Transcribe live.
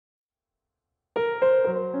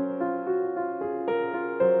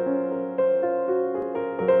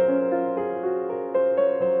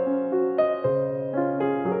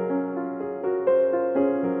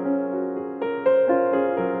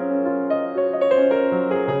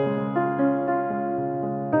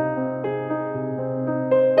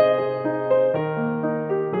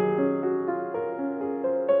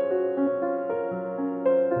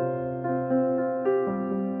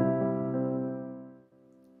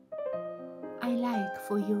I like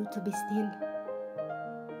for you to be still.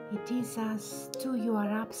 It is as though you are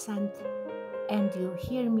absent and you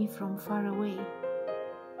hear me from far away,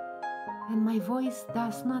 and my voice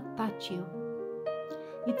does not touch you.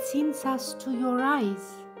 It seems as though your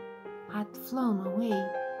eyes had flown away,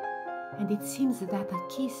 and it seems that a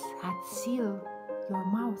kiss had sealed your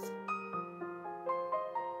mouth.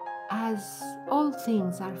 As all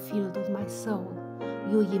things are filled with my soul,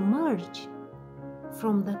 you emerge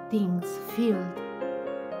from the things filled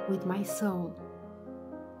with my soul.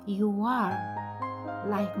 You are,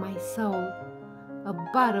 like my soul, a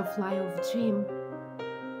butterfly of dream,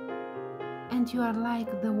 and you are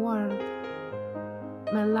like the word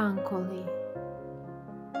melancholy.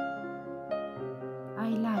 I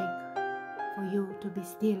like for you to be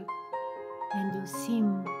still, and you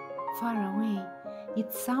seem far away.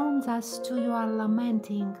 It sounds as though you are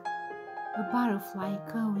lamenting, a butterfly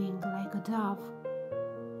cooing like a dove,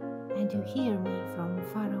 and you hear me from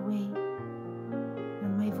far away,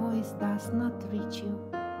 and my voice does not reach you.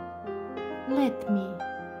 Let me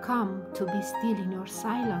come to be still in your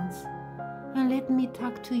silence, and let me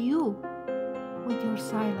talk to you with your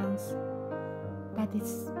silence, that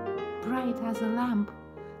is bright as a lamp,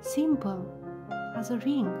 simple as a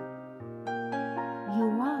ring. You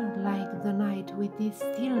are like the night with its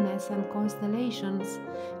stillness and constellations.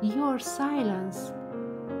 Your silence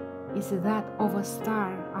is that of a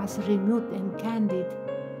star as remote and candid.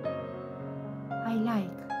 I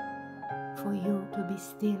like for you to be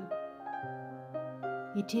still.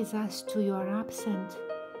 It is as though you are absent,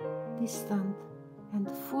 distant, and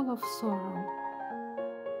full of sorrow.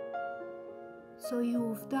 So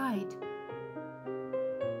you've died.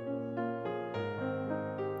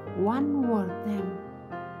 One word then,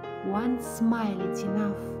 one smile is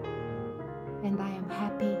enough, and I am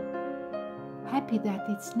happy, happy that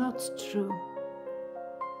it's not true.